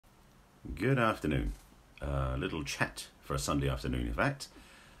Good afternoon. A little chat for a Sunday afternoon, in fact.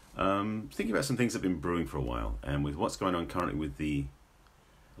 Thinking about some things that have been brewing for a while, and with what's going on currently with the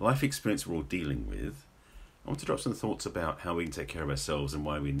life experience we're all dealing with, I want to drop some thoughts about how we can take care of ourselves and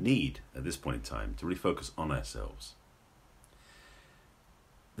why we need, at this point in time, to really focus on ourselves.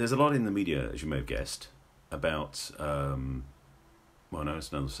 There's a lot in the media, as you may have guessed, about, well, no,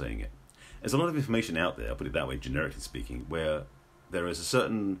 it's another saying it. There's a lot of information out there, I'll put it that way, generically speaking, where there is a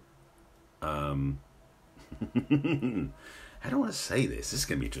certain how do I want to say this? This is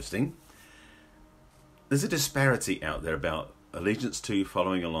going to be interesting. There's a disparity out there about allegiance to,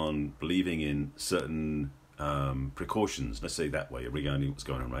 following along, believing in certain precautions, let's say that way, regarding what's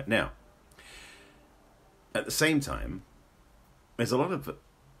going on right now. At the same time, there's a lot of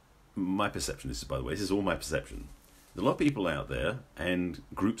my perception, this is, by the way, this is all my perception. There's a lot of people out there and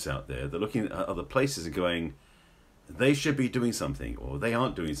groups out there that are looking at other places and going, they should be doing something, or they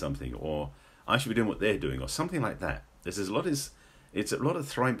aren't doing something, or I should be doing what they're doing, or something like that. It's a lot of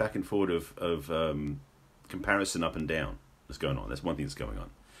throwing back and forward of comparison up and down that's going on. That's one thing that's going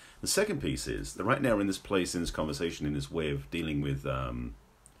on. The second piece is that right now we're in this place, in this conversation, in this way of dealing with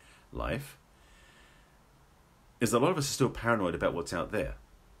life, is that a lot of us are still paranoid about what's out there.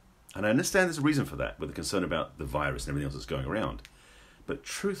 And I understand there's a reason for that, with the concern about the virus and everything else that's going around. But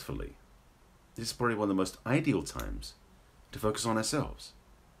truthfully, this is probably one of the most ideal times to focus on ourselves.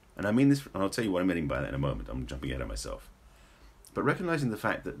 And I mean this, and I'll tell you what I'm meaning by that in a moment. I'm jumping ahead of myself. But recognizing the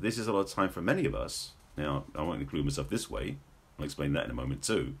fact that this is a lot of time for many of us, now I won't include myself this way, I'll explain that in a moment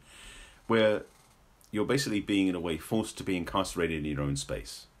too, where you're basically being, in a way, forced to be incarcerated in your own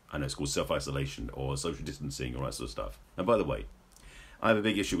space. I know it's called self-isolation or social distancing, all that sort of stuff. And by the way, I have a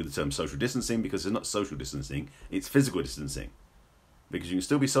big issue with the term social distancing, because it's not social distancing, it's physical distancing. Because you can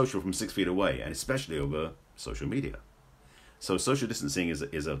still be social from 6 feet away, and especially over social media. So social distancing is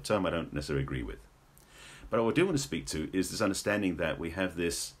a term I don't necessarily agree with. But what I do want to speak to is this understanding that we have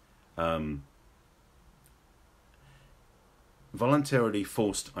this voluntarily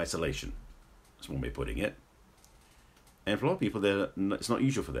forced isolation. That's one way of putting it. And for a lot of people, it's not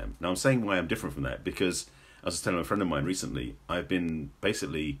usual for them. Now, I'm saying why I'm different from that, because I was telling a friend of mine recently, I've been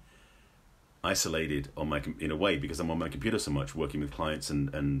basically isolated in a way, because I'm on my computer so much, working with clients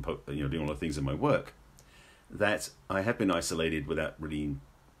and doing a lot of things in my work, that I have been isolated without really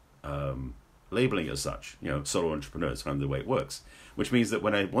labeling it as such. Solo entrepreneur is kind of the way it works. Which means that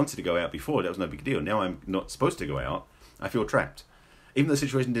when I wanted to go out before, that was no big deal. Now I'm not supposed to go out. I feel trapped. Even though the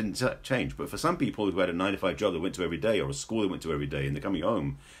situation didn't change. But for some people who had a 9-to-5 job they went to every day, or a school they went to every day, and they're coming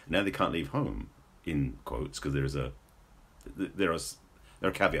home, and now they can't leave home, in quotes, because there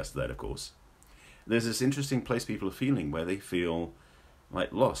are caveats to that, of course. There's this interesting place people are feeling where they feel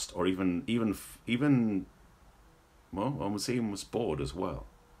like lost, or even well, I would say almost bored as well.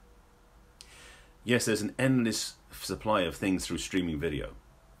 Yes, there's an endless supply of things through streaming video,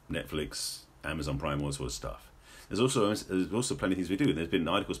 Netflix, Amazon Prime, all that sort of stuff. There's also plenty of things we do. There's been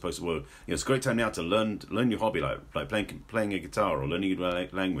articles posted where it's a great time now to learn your hobby, like playing a guitar, or learning a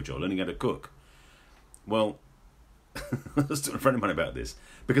language, or learning how to cook. Well, I was talking to a friend of mine about this,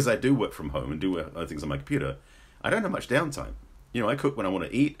 because I do work from home and do other things on my computer. I don't have much downtime. I cook when I want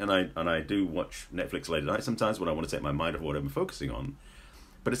to eat, and I do watch Netflix late at night sometimes when I want to take my mind off what I'm focusing on.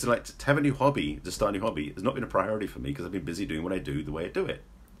 But it's like to have a new hobby, to start a new hobby, has not been a priority for me, because I've been busy doing what I do the way I do it.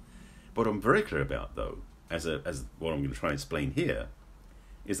 But what I'm very clear about, though, as what I'm going to try and explain here,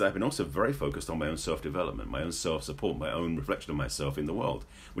 is that I've been also very focused on my own self-development, my own self-support, my own reflection of myself in the world,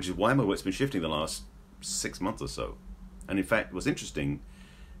 which is why my work's been shifting the last 6 months or so. And in fact, what's interesting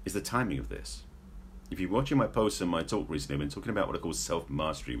is the timing of this. If you're watching my posts and my talk recently, I've been talking about what I call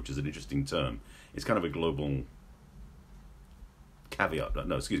self-mastery, which is an interesting term. It's kind of a global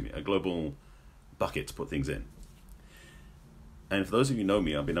a global bucket to put things in. And for those of you who know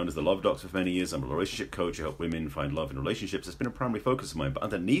me, I've been known as the Love Doctor for many years. I'm a relationship coach. I help women find love in relationships. It's been a primary focus of mine. But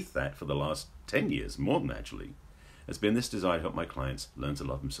underneath that, for the last 10 years, more than actually, has been this desire to help my clients learn to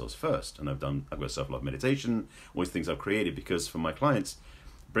love themselves first. And I've got self-love meditation, all these things I've created, because for my clients,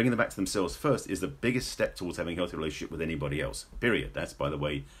 bringing them back to themselves first is the biggest step towards having a healthy relationship with anybody else. Period. That's, by the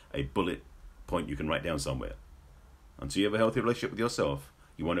way, a bullet point you can write down somewhere. Until you have a healthy relationship with yourself,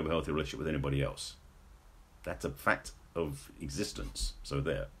 you won't have a healthy relationship with anybody else. That's a fact of existence. So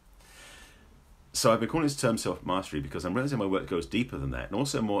there. So I've been calling this term self-mastery because I'm realizing my work goes deeper than that, and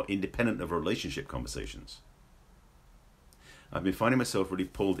also more independent of relationship conversations. I've been finding myself really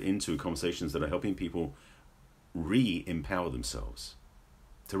pulled into conversations that are helping people re-empower themselves,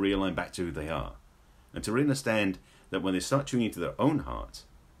 to realign back to who they are, and to really understand that when they start tuning into their own heart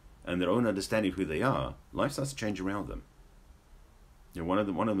and their own understanding of who they are, life starts to change around them. You know,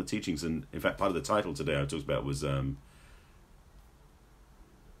 one of the teachings, and in fact, part of the title today I talked about was in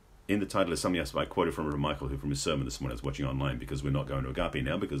the title is something else I quoted from Reverend Michael, who from his sermon this morning I was watching online, because we're not going to agape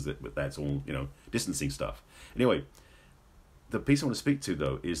now because that's all, you know, distancing stuff. Anyway, the piece I want to speak to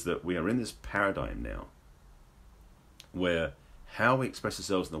though is that we are in this paradigm now where how we express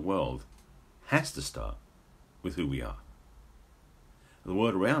ourselves in the world has to start with who we are. The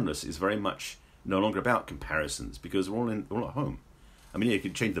world around us is very much no longer about comparisons, because we're all at home. I mean, you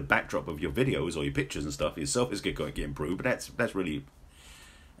can change the backdrop of your videos or your pictures and stuff. Your selfies get improved, but that's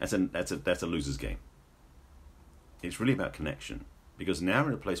a loser's game. It's really about connection, because now we're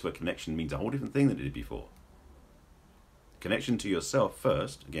in a place where connection means a whole different thing than it did before. Connection to yourself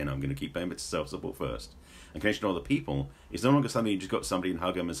first. Again, I'm going to keep going back to self-support first. And connection to other people is no longer something you just got somebody and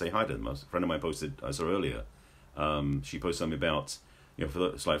hug them and say hi to them. A friend of mine posted, I saw earlier, she posted something about, you know,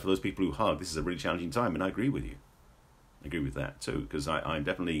 for those people who hug, this is a really challenging time, and I agree with you. I agree with that too, because I'm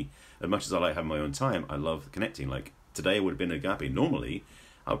definitely, as much as I like having my own time, I love connecting. Like today would have been agape. Normally,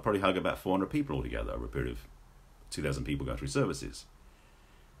 I would probably hug about 400 people altogether over a period of 2,000 people going through services.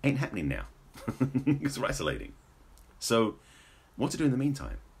 Ain't happening now. It's isolating. So, what to do in the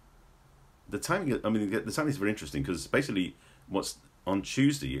meantime? The timing is very interesting, because basically, what's on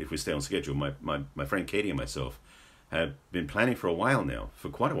Tuesday, if we stay on schedule, my friend Katie and myself have been planning for a while now, for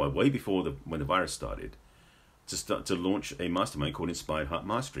quite a while, way before when the virus started, to launch a mastermind called Inspired Heart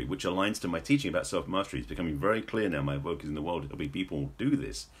Mastery, which aligns to my teaching about self-mastery. It's becoming very clear now, my work is in the world, helping people do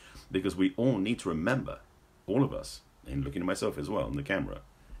this, because we all need to remember, all of us, and looking at myself as well in the camera,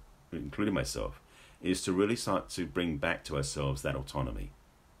 including myself, is to really start to bring back to ourselves that autonomy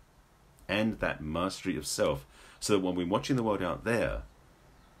and that mastery of self, so that when we're watching the world out there,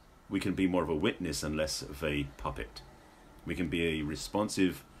 we can be more of a witness and less of a puppet. We can be a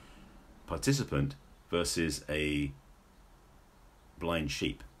responsive participant versus a blind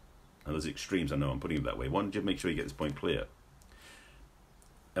sheep. And those extremes, I know I'm putting it that way. One, just make sure you get this point clear.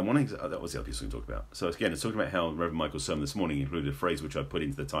 And one thing, that was the other piece we can talk about. So again, it's talking about how Reverend Michael's sermon this morning included a phrase which I put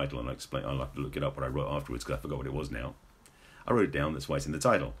into the title, and I'll have to look it up what I wrote afterwards, because I forgot what it was now. I wrote it down, that's why it's in the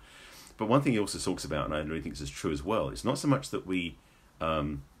title. But one thing he also talks about, and I really think this is true as well, it's not so much that we'll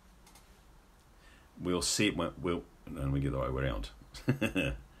see it, let me get the right way around.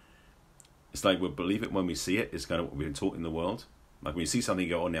 It's like we'll believe it when we see it. It's kind of what we've been taught in the world. Like when you see something,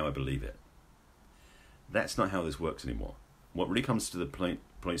 you go, oh, now I believe it. That's not how this works anymore. What really comes to the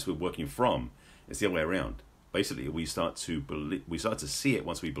place we're working from is the other way around. Basically, we start to see it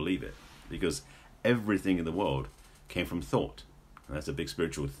once we believe it, because everything in the world came from thought. And that's a big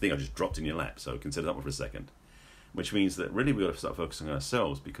spiritual thing I just dropped in your lap, so consider that one for a second. Which means that really we've got to start focusing on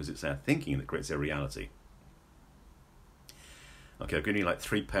ourselves, because it's our thinking that creates our reality. Okay, I've given you like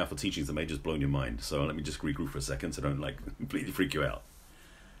 3 powerful teachings that may just blow your mind, so let me just regroup for a second so I don't like completely freak you out.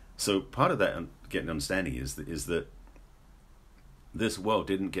 So part of that getting understanding is that this world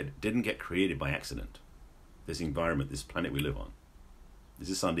didn't get created by accident. This environment, this planet we live on. This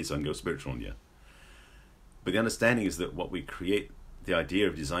is Sunday, so I can go spiritual on you. But the understanding is that what we create, the idea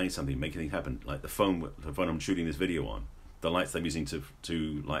of designing something, making things happen, like the phone I'm shooting this video on, the lights I'm using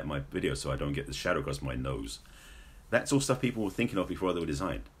to light my video so I don't get the shadow across my nose. That's all stuff people were thinking of before they were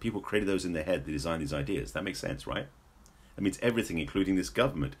designed. People created those in their head, they designed these ideas. That makes sense, right? That means everything, including this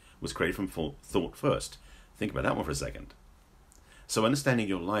government, was created from thought first. Think about that one for a second. So understanding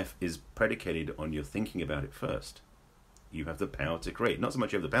your life is predicated on your thinking about it first. You have the power to create. Not so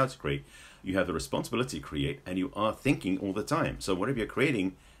much you have the power to create, you have the responsibility to create, and you are thinking all the time. So whatever you're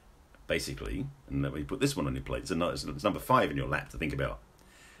creating, basically, and let me put this one on your plate, it's number 5 in your lap to think about,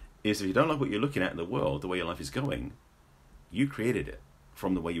 is if you don't like what you're looking at in the world, the way your life is going, you created it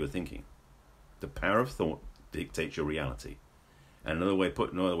from the way you were thinking. The power of thought dictates your reality. And another way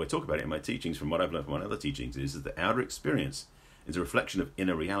to talk about it in my teachings, from what I've learned from my other teachings, is that the outer experience is a reflection of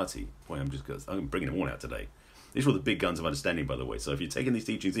inner reality. Boy, I'm bringing them all out today. These are all the big guns of understanding, by the way. So if you're taking these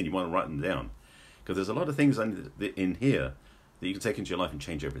teachings in, you want to write them down, because there's a lot of things in here that you can take into your life and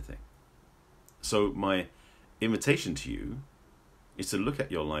change everything. So my invitation to you is to look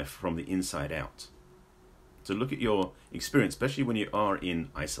at your life from the inside out. To look at your experience, especially when you are in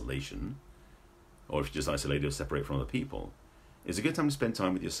isolation, or if you're just isolated or separate from other people, is a good time to spend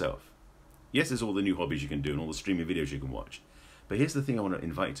time with yourself. Yes, there's all the new hobbies you can do and all the streaming videos you can watch. But here's the thing I want to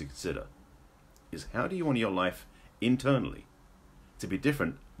invite you to consider, is how do you want your life internally to be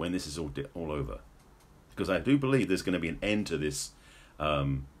different when this is all over? Because I do believe there's going to be an end to this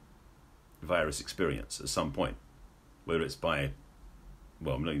virus experience at some point, whether it's by,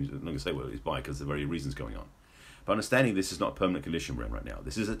 well, I'm not going to say what it's by, because there are very reasons going on. But understanding this is not a permanent condition we're in right now.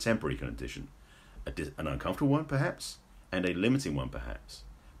 This is a temporary condition, an uncomfortable one perhaps, and a limiting one perhaps,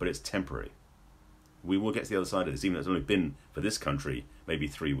 but it's temporary. We will get to the other side of this, even though it's only been, for this country, maybe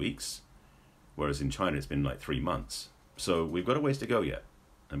 3 weeks, whereas in China it's been like 3 months. So we've got a ways to go yet.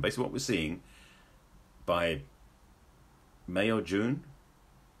 And basically what we're seeing, by May or June,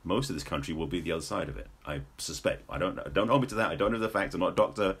 most of this country will be the other side of it. I suspect. Don't hold me to that. I don't know the facts. I'm not a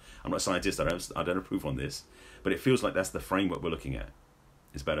doctor. I'm not a scientist. I don't approve on this. But it feels like that's the framework we're looking at.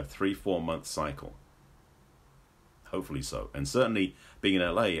 It's about a 3-4 month cycle. Hopefully so. And certainly being in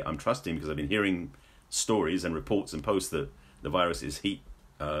LA, I'm trusting, because I've been hearing stories and reports and posts that the virus is heat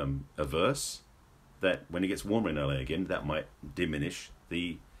averse, that when it gets warmer in LA again, that might diminish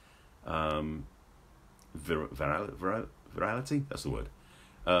the virality. That's the word.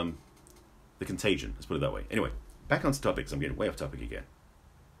 The contagion, let's put it that way. Anyway, back onto topics. I'm getting way off topic again.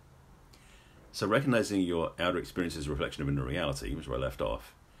 So recognizing your outer experience is a reflection of inner reality, which is where I left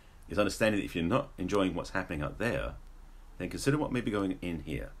off, is understanding that if you're not enjoying what's happening out there, then consider what may be going in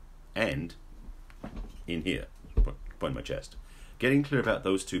here. And in here, point my chest. Getting clear about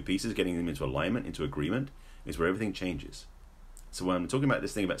those two pieces, getting them into alignment, into agreement, is where everything changes. So when I'm talking about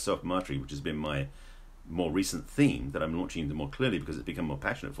this thing about self-mastery, which has been my more recent theme that I'm launching more clearly because it's become more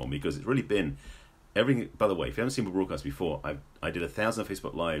passionate for me, because it's really been everything. By the way, if you haven't seen my broadcast before, I did 1,000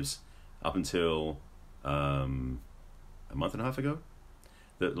 Facebook Lives up until a month and a half ago.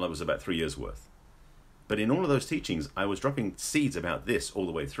 That was about 3 years worth. But in all of those teachings, I was dropping seeds about this all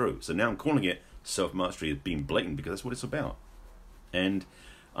the way through. So now I'm calling it self-mastery as being blatant, because that's what it's about. And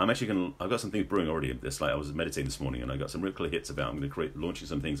I'm actually I've got some things brewing already. It's like I was meditating this morning, and I got some real clear hits about. I'm going to launching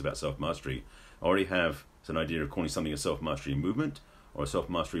some things about self-mastery. I already have an idea of calling something a self-mastery movement or a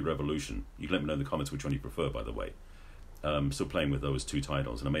self-mastery revolution. You can let me know in the comments which one you prefer, by the way. Still playing with those two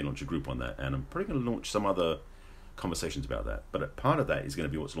titles, and I may launch a group on that, and I'm probably going to launch some other conversations about that. But a part of that is going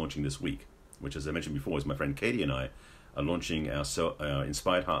to be what's launching this week, which, as I mentioned before, is my friend Katie and I are launching our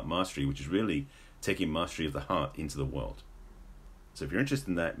Inspired Heart Mastery, which is really taking mastery of the heart into the world. So if you're interested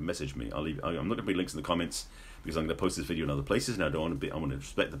in that, message me. I'm not going to put links in the comments, because I'm going to post this video in other places, and I want to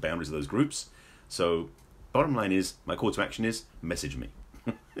respect the boundaries of those groups. So bottom line is, my call to action is message me.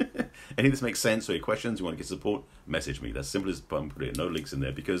 Any of this makes sense, or your questions, you want to get support, message me. That's simple as I'm putting it. No links in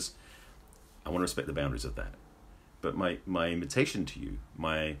there, because I want to respect the boundaries of that. But my invitation to you,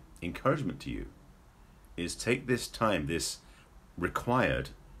 my encouragement to you, is take this time, this required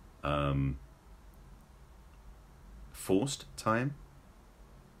forced time,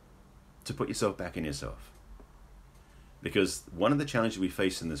 to put yourself back in yourself. Because one of the challenges we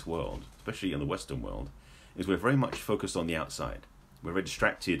face in this world, especially in the Western world, is we're very much focused on the outside. We're very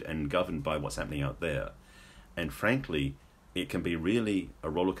distracted and governed by what's happening out there. And frankly, it can be really a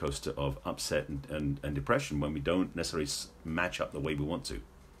roller coaster of upset and depression when we don't necessarily match up the way we want to.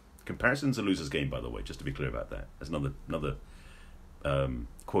 Comparison's a loser's game, by the way, just to be clear about that. That's another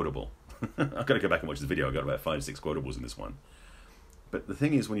quotable. I've got to go back and watch the video. I've got about 5-6 quotables in this one. But the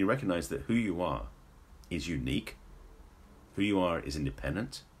thing is, when you recognize that who you are is unique, who you are is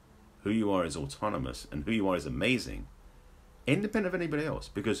independent, who you are is autonomous, and who you are is amazing, independent of anybody else,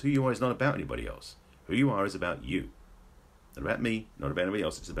 because who you are is not about anybody else. Who you are is about you. Not about me, not about anybody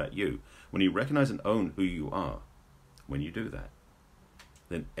else, it's about you. When you recognize and own who you are, when you do that,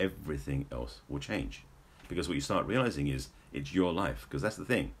 then everything else will change. Because what you start realizing is, it's your life. Because that's the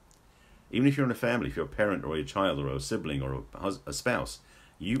thing. Even if you're in a family, if you're a parent or a child or a sibling or a spouse,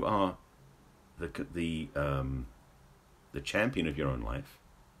 you are the champion of your own life.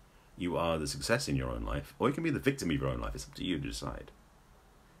 You are the success in your own life, or you can be the victim of your own life. It's up to you to decide.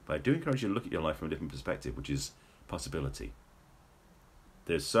 But I do encourage you to look at your life from a different perspective, which is possibility.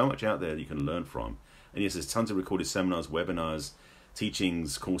 There's so much out there that you can learn from. And yes, there's tons of recorded seminars, webinars,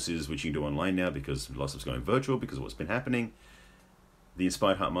 teachings, courses, which you can do online now, because lots of it's going virtual because of what's been happening. The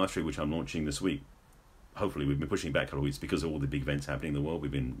Inspired Heart Mastery, which I'm launching this week, hopefully we've been pushing back a couple of weeks because of all the big events happening in the world. We've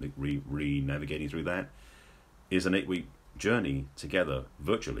been re-navigating through that. Is an 8-week journey together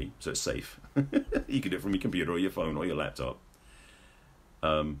virtually, so it's safe. You can do it from your computer or your phone or your laptop.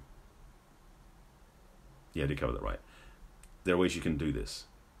 Yeah, I did cover that right. There are ways you can do this.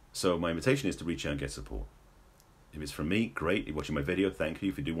 So my invitation is to reach out and get support. If it's from me, great. If you're watching my video, thank you.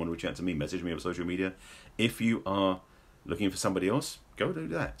 If you do want to reach out to me, message me on social media. If you are looking for somebody else, go do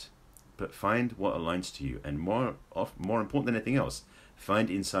that. But find what aligns to you. And more important than anything else, find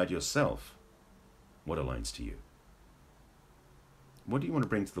inside yourself what aligns to you. What do you want to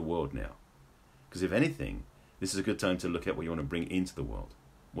bring to the world now? Because if anything, this is a good time to look at what you want to bring into the world.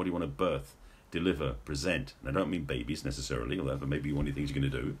 What do you want to birth, deliver, present? And I don't mean babies necessarily, although that may be one of the things you're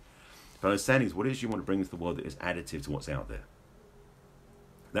going to do. But understanding is what it is you want to bring into the world that is additive to what's out there.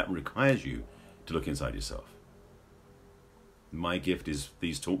 That requires you to look inside yourself. My gift is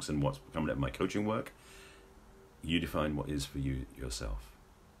these talks and what's coming out of my coaching work. You define what is for you yourself.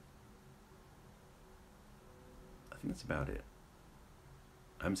 I think that's about it.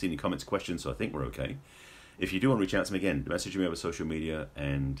 I haven't seen any comments, questions, so I think we're okay. If you do want to reach out to me again, message me over social media,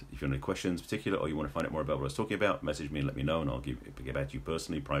 and if you have any questions in particular, or you want to find out more about what I was talking about, message me and let me know, and I'll get back to you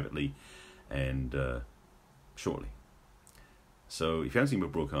personally, privately, and shortly. So if you haven't seen my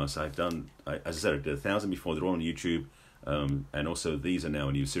broadcasts, as I said, I did 1,000 before. They're all on YouTube, and also these are now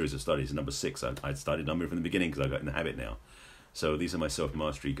a new series of studies. Number 6, I started numbering from the beginning because I got in the habit now. So these are my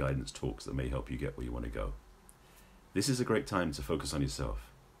self-mastery guidance talks that may help you get where you want to go. This is a great time to focus on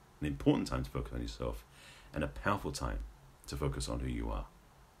yourself, an important time to focus on yourself, and a powerful time to focus on who you are.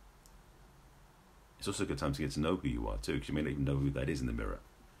 It's also a good time to get to know who you are too, because you may not even know who that is in the mirror.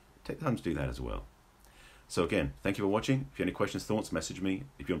 Take time to do that as well. So again, thank you for watching. If you have any questions, thoughts, message me.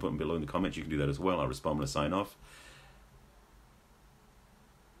 If you want to put them below in the comments, you can do that as well. I'll respond when I sign off.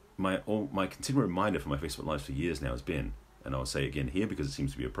 My continual reminder for my Facebook Lives for years now has been, and I'll say again here because it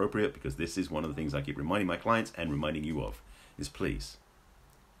seems to be appropriate, because this is one of the things I keep reminding my clients and reminding you of, is please,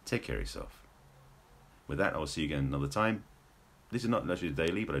 take care of yourself. With that, I will see you again another time. This is not necessarily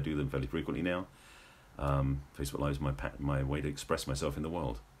daily, but I do them fairly frequently now. Facebook Live is my way to express myself in the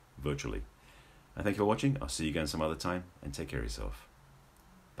world, virtually. I thank you for watching. I'll see you again some other time, and take care of yourself.